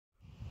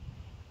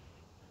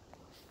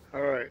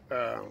All right.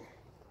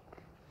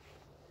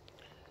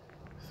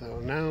 So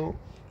now,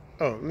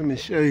 let me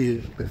show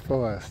you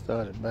before I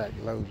started back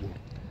loading.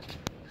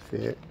 See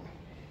it?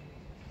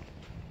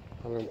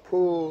 I done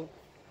pulled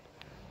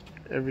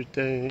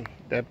everything.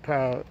 That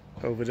pile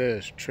over there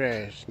is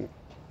trash.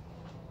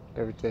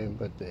 Everything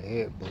but the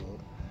headboard.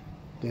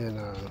 Then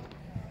I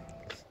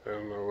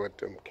don't know what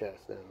them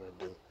cats down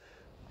there do.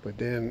 But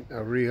then I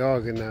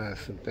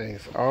reorganized some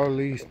things. All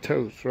these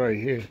totes right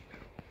here,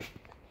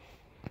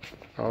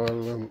 all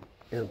of them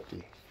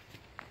empty.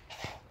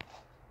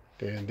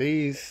 Then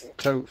these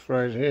totes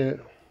right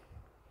here,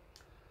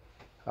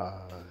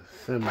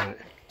 semi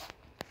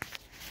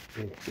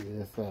empty.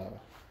 It's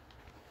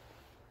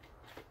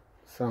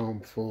some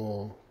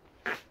full,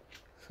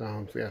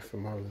 some's got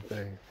some other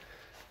things.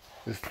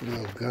 This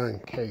little gun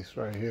case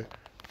right here.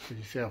 So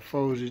you see I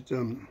folded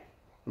them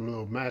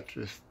little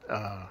mattress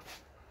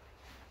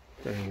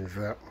things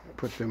up,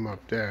 put them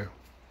up there.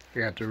 I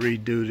got to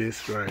redo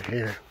this right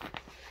here.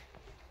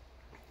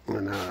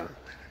 And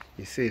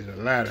you see the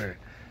ladder,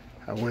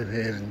 I went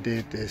ahead and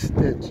did the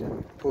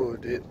extension,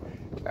 pulled it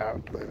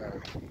out, but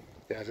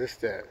yeah, this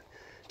that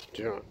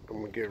junk.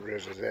 I'm gonna get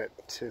rid of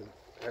that too.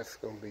 That's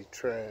gonna be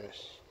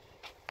trash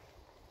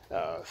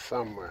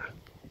somewhere.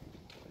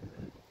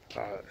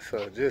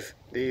 So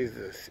these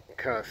are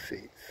car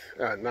seats,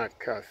 not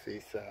car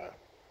seats.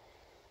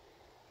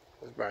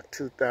 It's about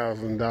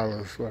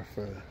 $2,000 worth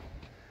of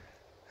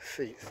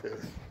seats.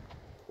 There's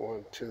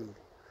 1, 2,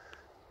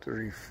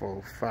 3,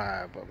 4,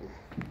 5 of them.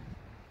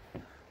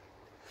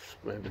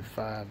 Maybe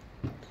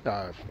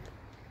 $2,000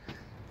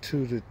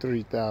 to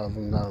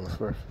 $3,000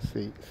 worth of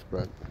seats.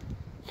 But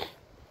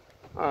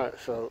all right,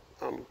 so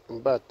I'm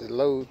about to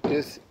load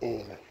this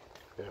in.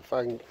 And if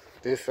I can,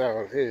 this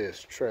out here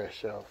is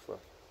trash also.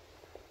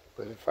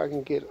 But if I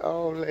can get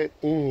all that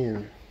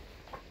in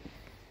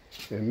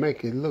and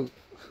make it look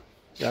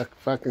like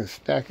if I can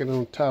stack it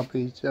on top of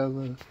each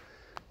other and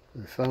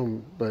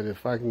some, but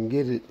if I can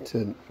get it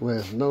to where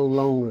it's no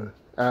longer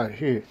out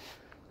here,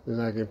 then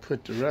I can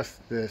put the rest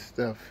of that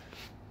stuff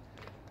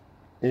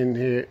in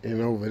here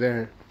and over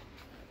there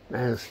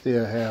and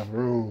still have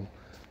room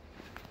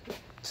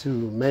to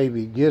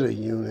maybe get a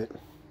unit.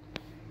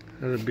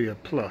 That'll be a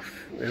plus.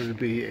 That'll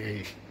be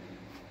a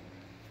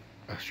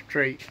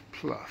straight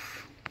plus.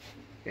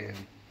 And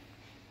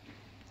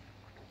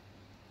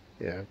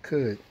yeah, I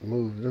could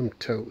move them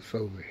totes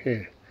over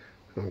here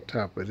on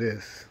top of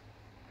this.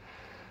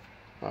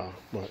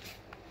 But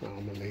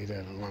I'm gonna leave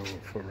that alone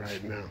for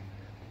right now.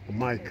 I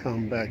might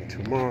come back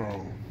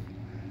tomorrow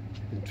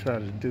and try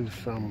to do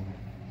some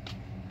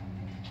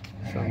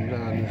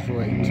down this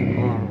way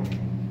tomorrow.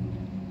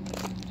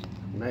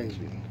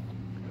 Maybe.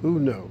 Who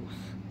knows?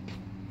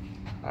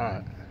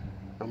 Alright,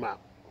 I'm out.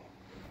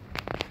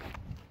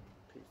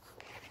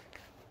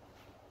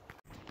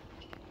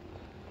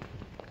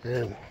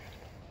 And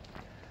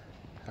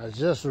I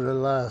just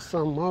realized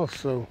something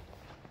also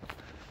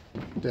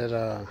that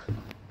I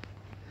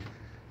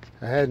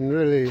hadn't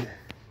really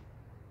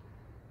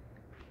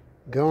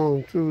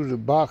gone through the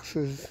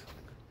boxes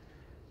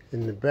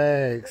and the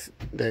bags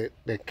that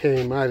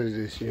came out of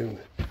this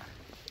unit,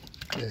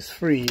 this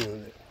free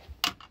unit.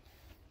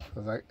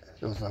 It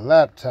was a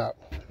laptop.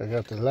 I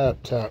got the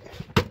laptop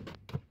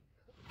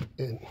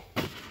in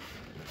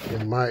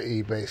my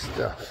eBay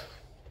stuff.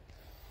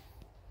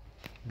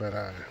 But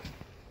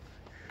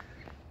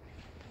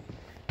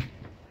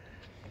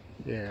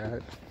yeah,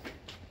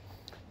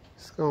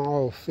 it's gonna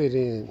all fit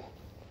in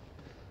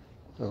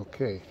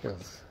okay,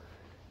 because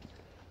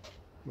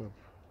we'll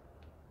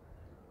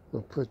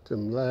put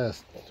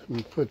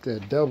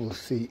that double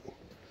seat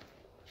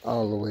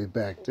all the way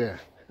back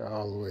there,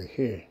 all the way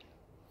here.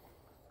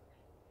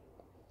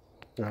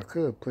 I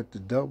could put the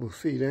double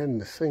seat and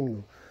the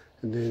single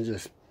and then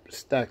just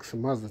stack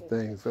some other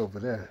things over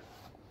there.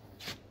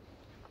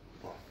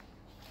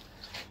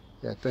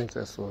 Yeah, I think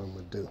that's what I'm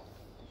gonna do.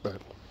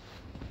 But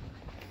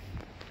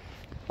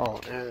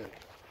and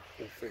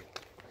let's see.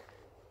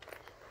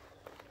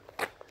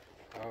 I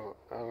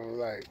don't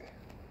like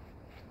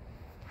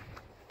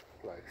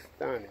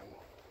stunning.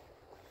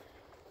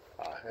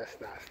 That's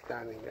not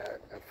stunning.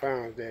 I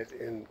found that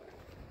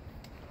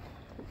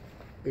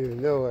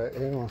even though I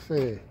ain't gonna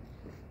say it,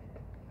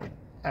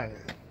 I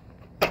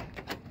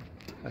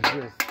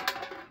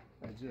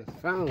just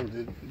found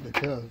it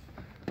because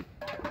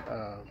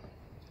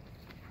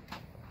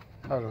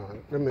hold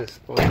on, let me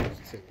explain this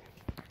to you.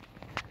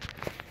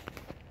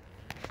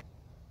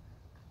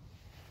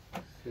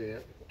 See, I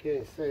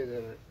can't say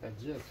that I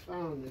just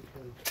found it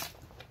because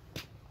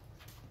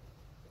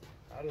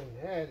I done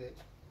had it.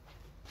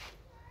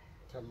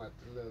 Talking about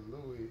the little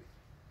Louis,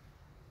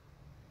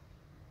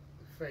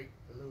 the fake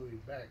Louis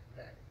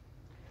backpack,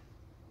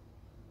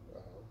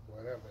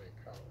 whatever they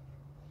call it.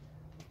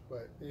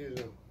 But you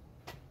know,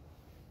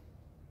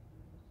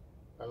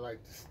 I like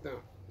to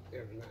stump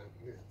every now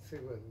and then, see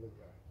what it looks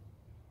like.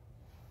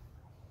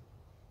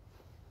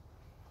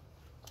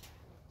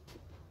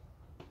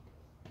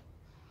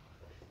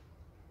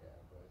 Yeah,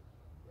 but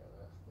yeah,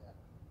 that's that.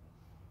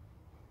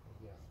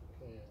 Yes,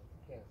 we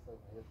can't say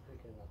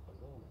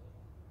aluminum.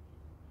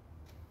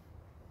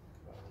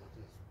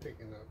 Just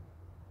picking up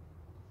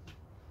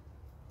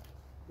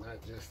not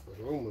just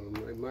aluminum,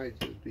 it might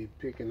just be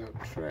picking up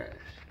trash.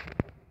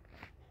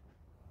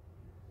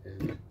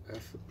 And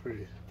that's a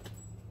pretty,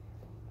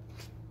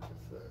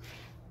 that's a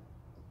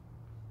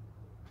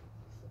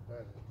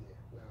better deal.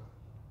 Now,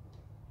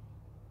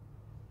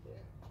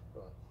 yeah,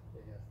 but I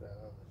guess that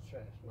other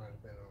trash might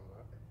have been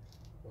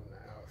on the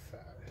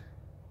outside.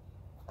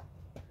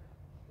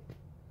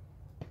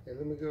 Okay,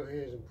 let me go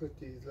ahead and put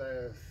these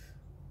last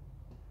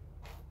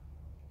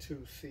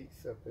 2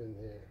 seats up in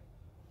there.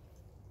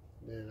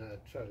 Then I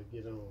try to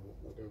get on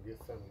and go get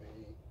something to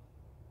eat.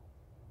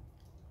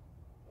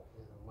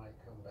 And I might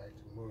come back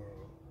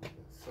tomorrow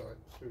and sort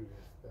through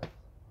this stuff.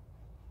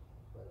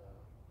 But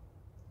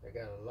I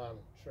got a lot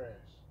of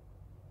trash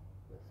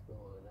that's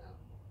going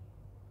out.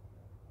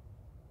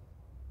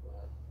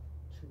 About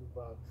 2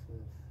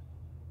 boxes,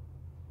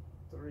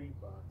 3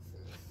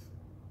 boxes,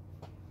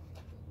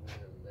 and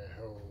then that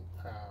whole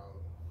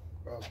pile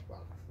of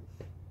boxes.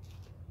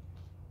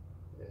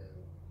 And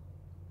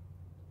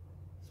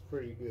it's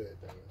pretty good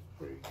though, it's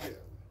pretty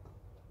good.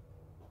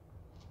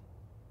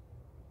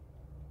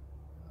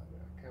 I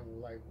kind of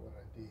like what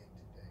I did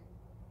today.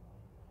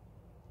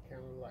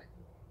 Kind of like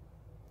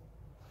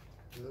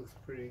it. It looks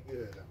pretty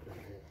good up in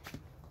here.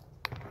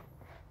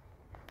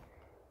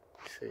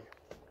 See.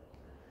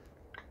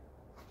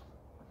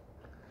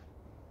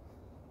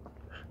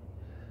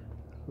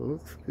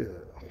 Looks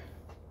good.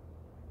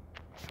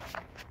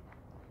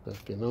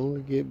 That can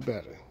only get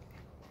better.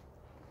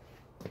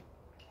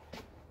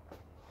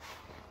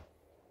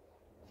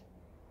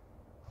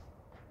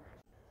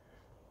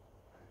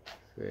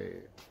 See,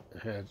 I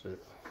had to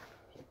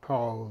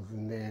pause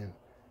and then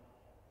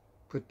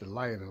put the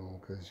light on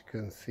because you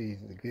couldn't see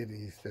the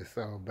goodies that's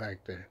all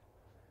back there.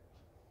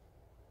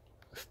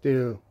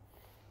 Still,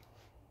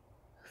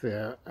 see,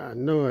 I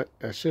know it.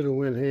 I should have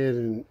went ahead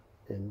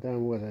and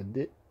done what I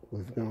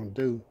was gonna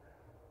do,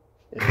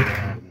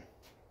 and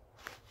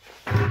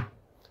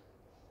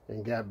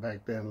got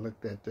back there and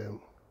looked at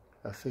them.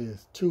 I see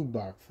it's 2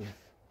 boxes,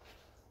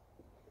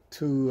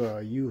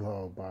 2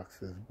 U-Haul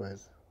boxes, but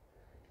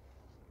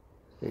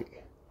the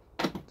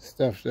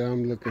stuff that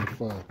I'm looking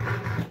for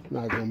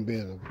not gonna be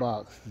in a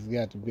box. It's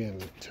got to be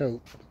in a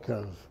tote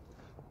because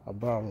I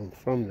brought them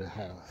from the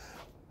house.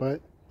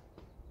 But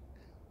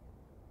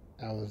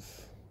I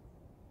was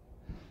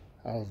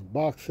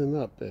boxing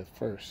up at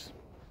first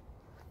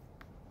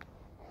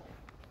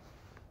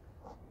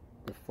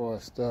before I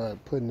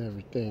started putting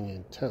everything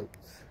in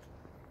totes.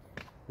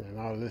 And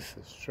all this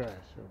is trash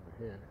over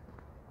here.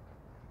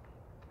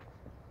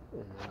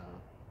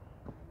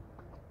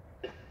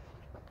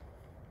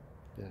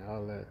 And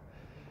all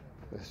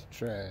that's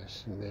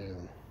trash, and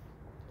then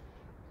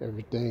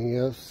everything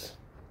else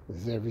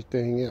is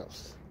everything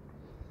else.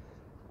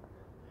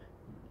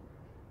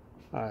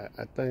 I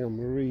think I'm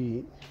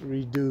gonna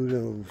redo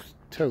those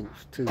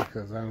totes too,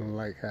 because I don't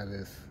like how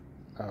this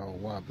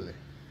wobbly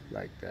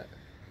like that.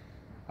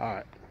 All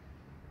right,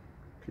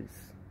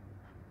 peace.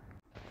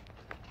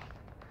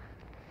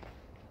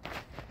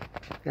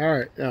 All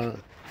right,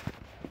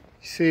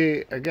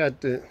 see, I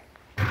got the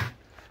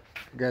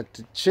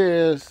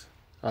chairs,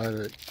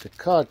 the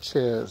car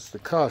chairs, the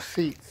car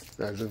seats,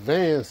 the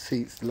van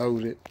seats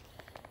loaded.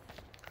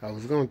 I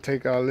was gonna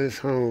take all this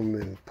home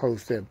and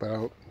post it, but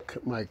I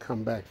might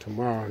come back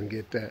tomorrow and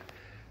get that.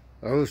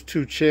 Those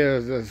 2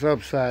 chairs that's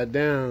upside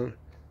down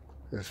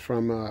is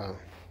from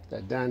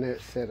that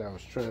dinette set I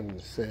was trying to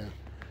sell.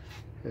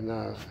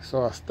 And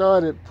so I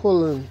started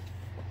pulling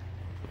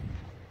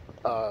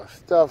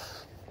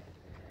stuff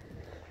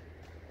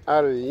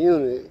out of the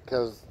unit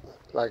because,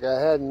 like, I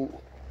hadn't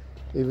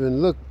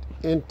even looked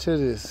into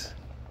this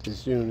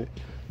unit.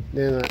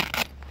 Then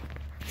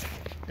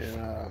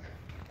I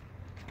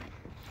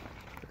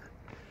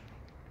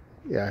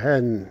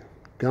hadn't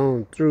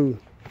gone through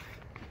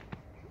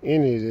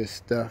any of this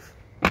stuff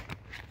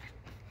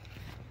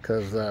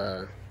because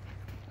I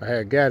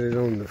had got it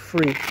on the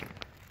free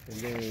and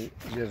then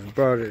just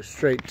brought it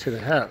straight to the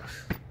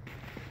house.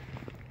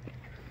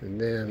 And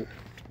then,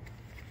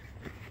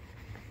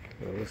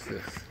 what's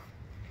this?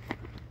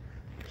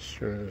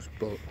 Insurance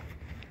book.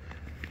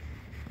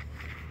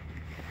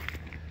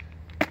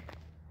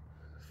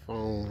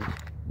 Phone.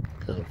 What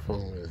kind of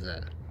phone is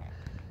that?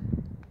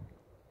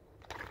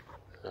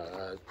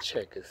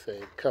 Check it,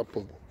 say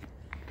couple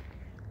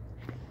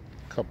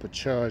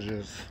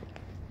chargers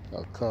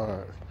or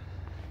cards.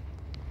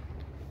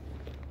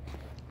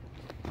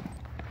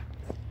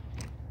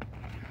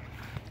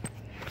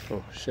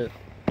 Oh shit,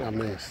 I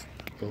mean,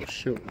 oh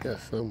shoot, got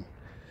some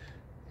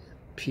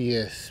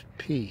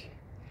PSP.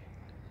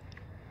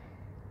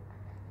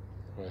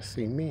 Oh, I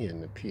see me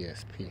in the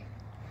PSP.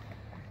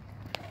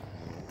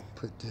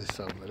 Put this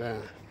over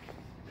there.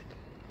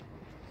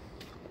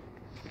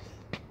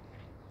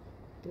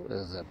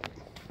 Where's that?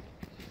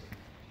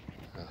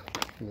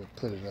 Let me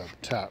put it up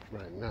top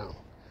right now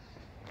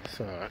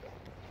so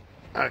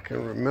I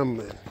can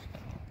remember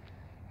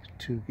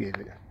to get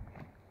it.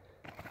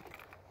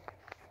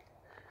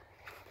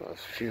 There's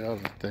a few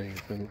other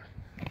things in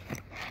the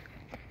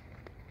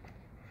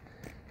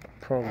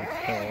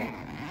protocol.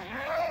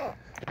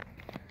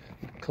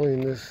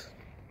 Clean this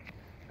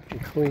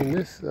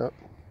up.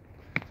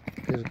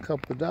 Get a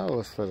couple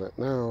 $2 for that.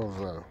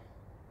 Now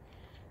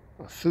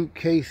a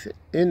suitcase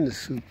in the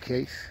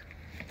suitcase,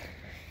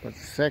 but the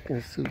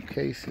second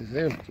suitcase is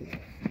empty.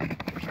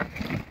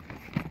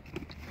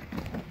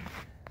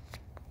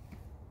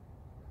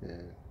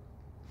 And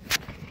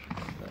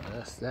so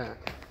that's that.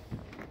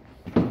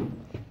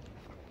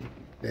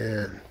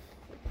 And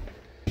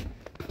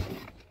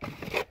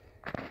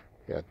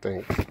yeah, I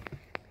think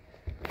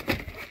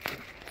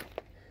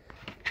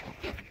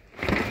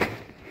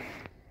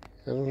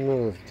I don't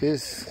know if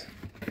this.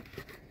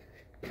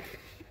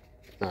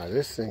 Nah,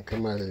 this didn't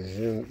come out of this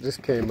unit. This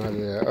came out of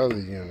that other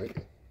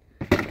unit.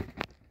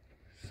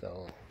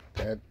 So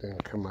that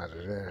didn't come out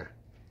of there.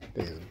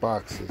 These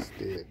boxes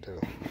did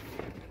though.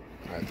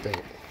 I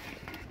think.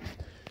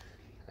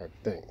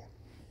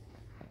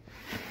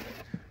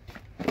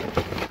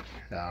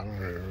 I don't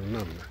really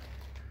remember.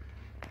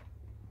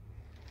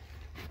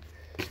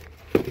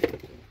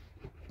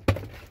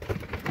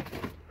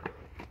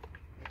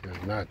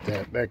 It's not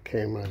that. That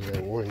came out of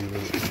that one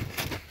unit.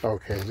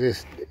 Okay,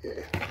 this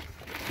did.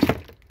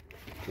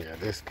 Yeah,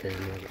 this came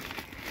out of.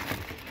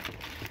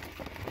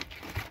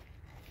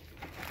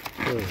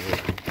 What is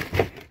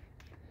it?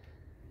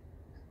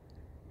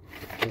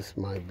 This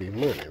might be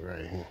money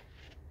right here.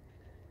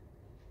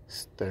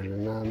 It's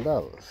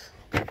 $39.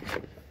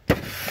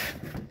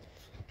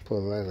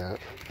 Pull that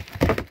out.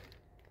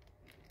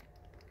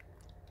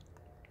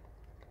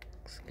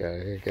 This guy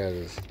here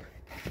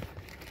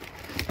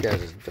got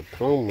his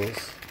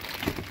diplomas.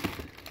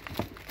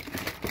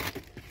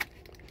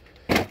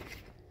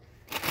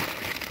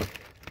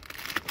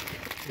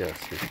 Got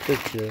some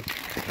pictures.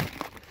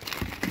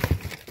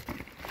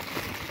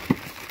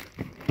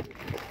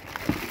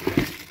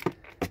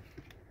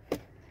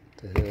 What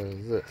the hell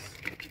is this?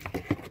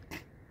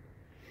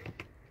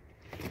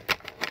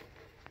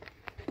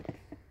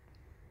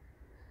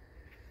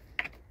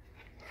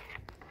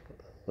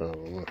 I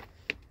don't know.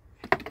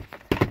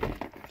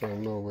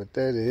 Don't know what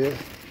that is.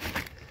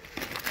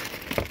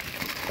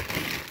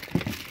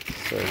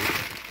 So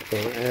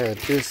I'm gonna add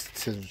this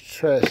to the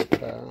trash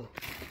pile.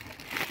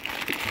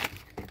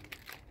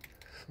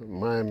 Some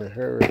Miami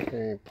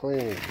Hurricane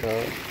playing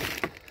card.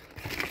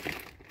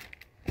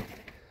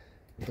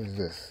 What is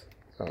this?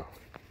 Oh,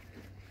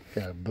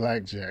 got a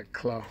blackjack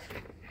cloth.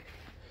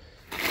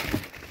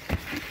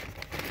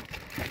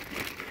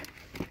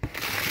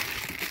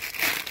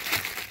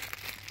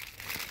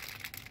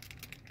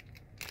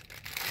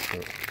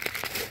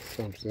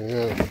 Something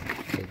else,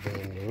 and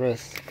then the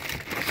rest,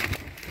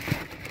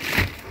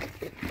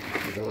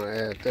 we're gonna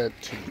add that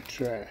to the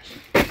trash.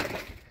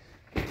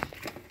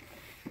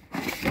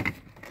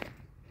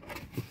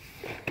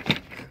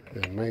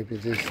 And maybe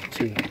this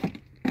too.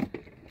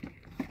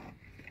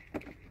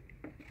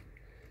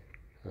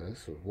 Oh,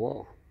 this is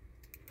wall.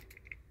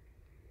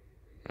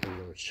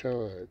 No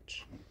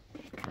charge.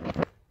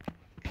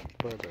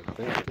 But I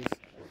think this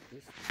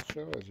is the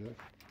charger.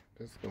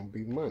 That's gonna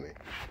be money.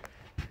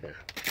 Yeah.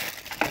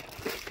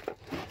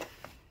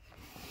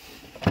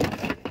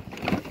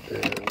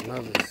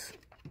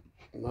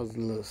 Another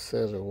little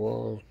set of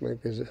walls,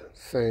 maybe the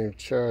same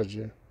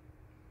charger.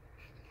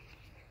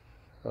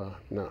 No,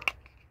 let's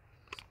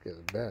get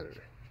a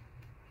battery.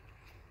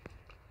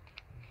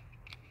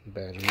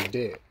 Battery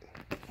dead.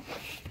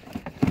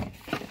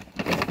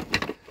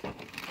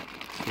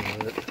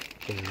 What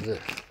is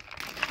this?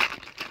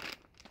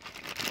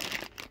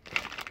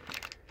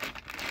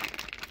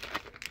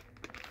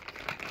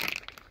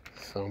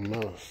 Something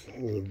else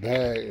in the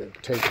bag.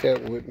 Take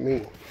that with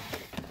me.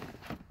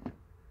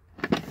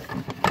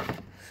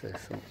 Say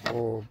some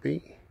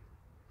Oral-B.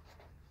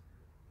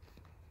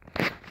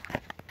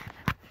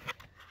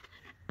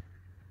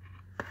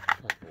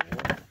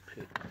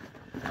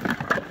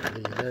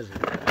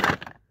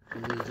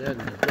 Leave that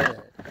in the bag.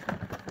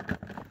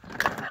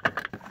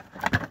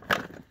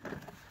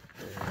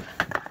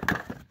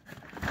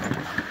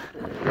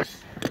 And the rest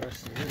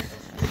of this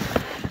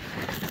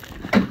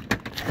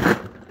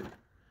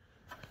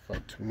for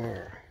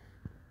tomorrow.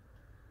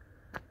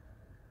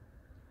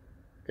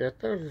 Yeah, I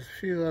thought there was a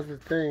few other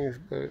things,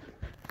 but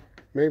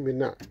maybe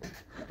not.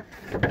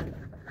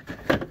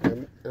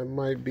 That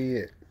might be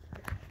it.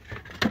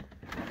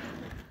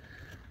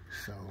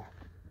 So,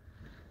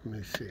 let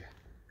me see.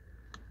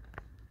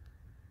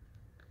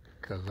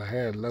 Because I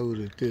had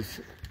loaded this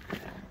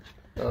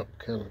up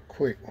kind of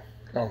quick.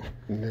 Oh,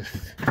 and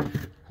this,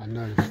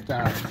 another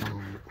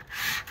styrofoam.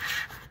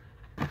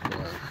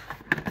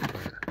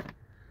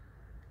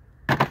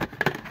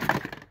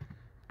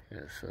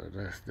 Yeah, so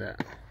that's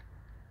that.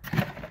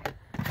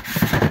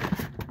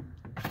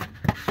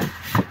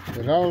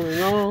 But all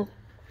in all,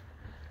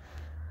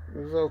 it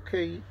was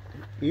okay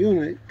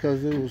unit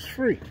because it was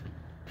free.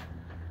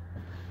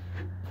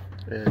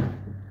 And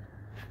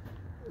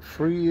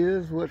free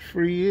is what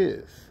free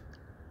is.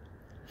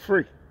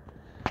 Free.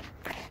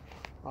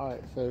 All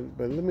right, so,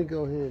 but let me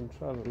go ahead and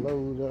try to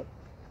load up,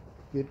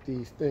 get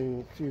these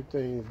things, few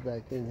things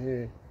back in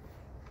here.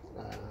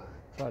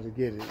 Try to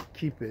get it,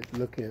 keep it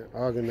looking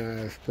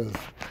organized, because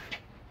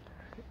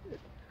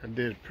I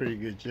did a pretty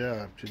good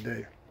job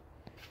today.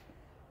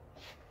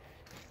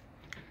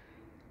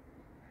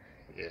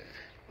 Yeah.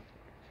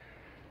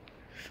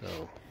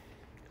 So,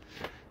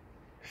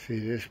 see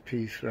this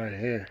piece right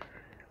here.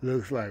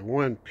 Looks like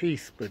one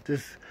piece, but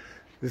this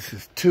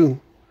is two.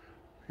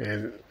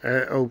 And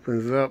that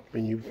opens up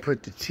and you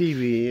put the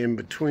TV in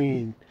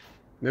between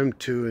them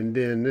two, and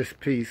then this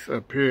piece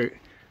up here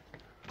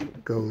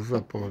goes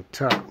up on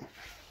top.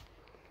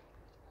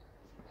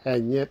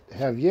 Have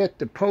yet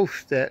to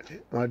post that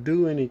or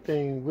do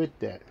anything with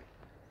that.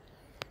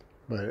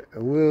 But I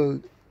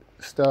will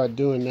start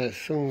doing that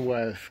soon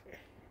while it's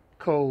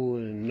cold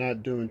and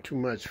not doing too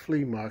much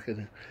flea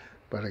marketing.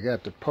 But I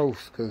got to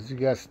post because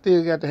you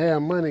still got to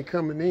have money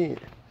coming in.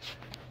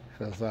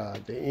 Because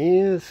the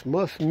ends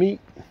must meet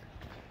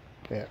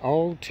at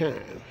all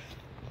times.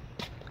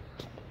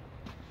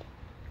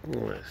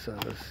 All right, so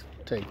let's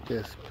take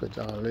this, put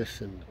all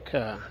this in the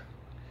car.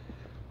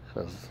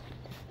 Because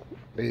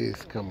these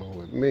coming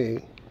with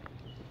me.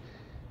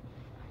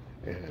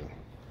 And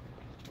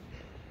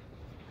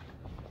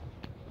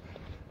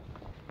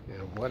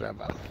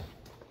whatever.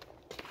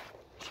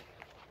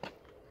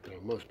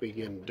 It must be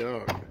getting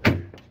dark.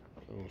 I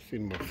don't see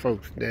my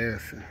folks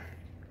dancing.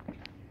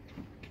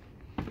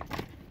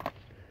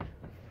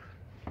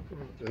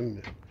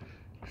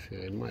 See,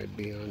 it might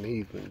be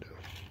uneven though.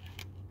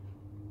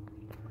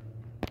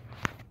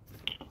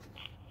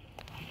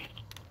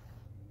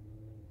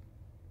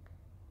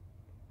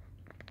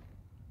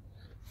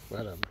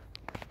 Whatever.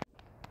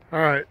 All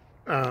right.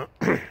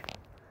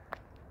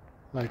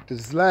 Like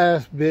this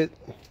last bit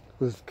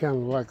was kind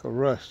of like a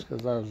rush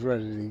because I was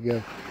ready to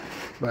go.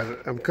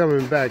 But I'm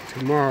coming back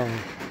tomorrow.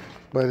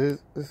 But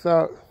it's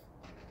out.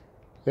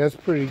 That's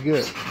pretty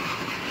good.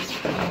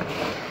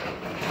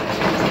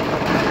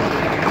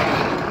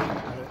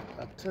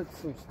 I took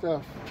some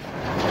stuff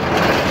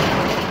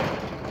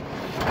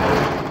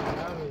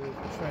out of the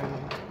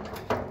trailer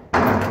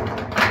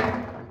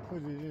and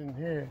put it in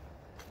here,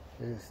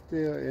 and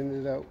still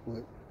ended up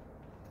with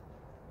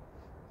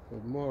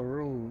more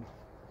room.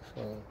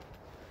 So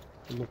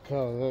I'm gonna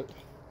call that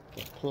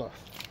a plus.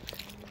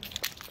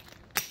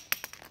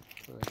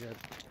 So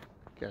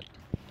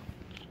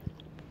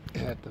I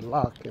had the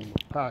lock in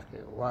my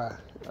pocket. Why?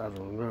 I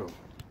don't know.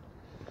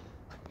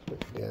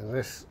 But yeah,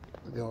 let's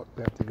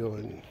have to go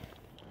in.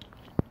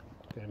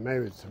 And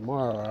maybe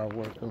tomorrow I'll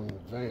work on the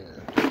van,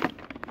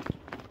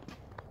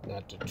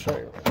 not the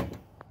trailer.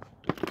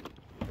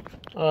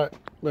 All right,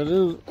 but it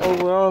was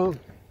overall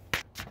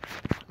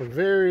I'm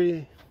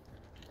very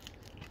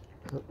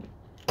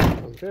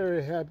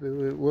happy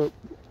with what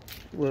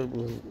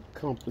was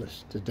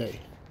accomplished today.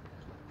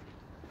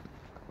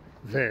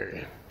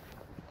 Very.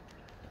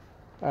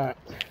 All right,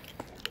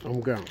 I'm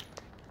gone.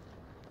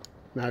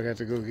 Now I got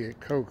to go get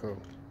Coco.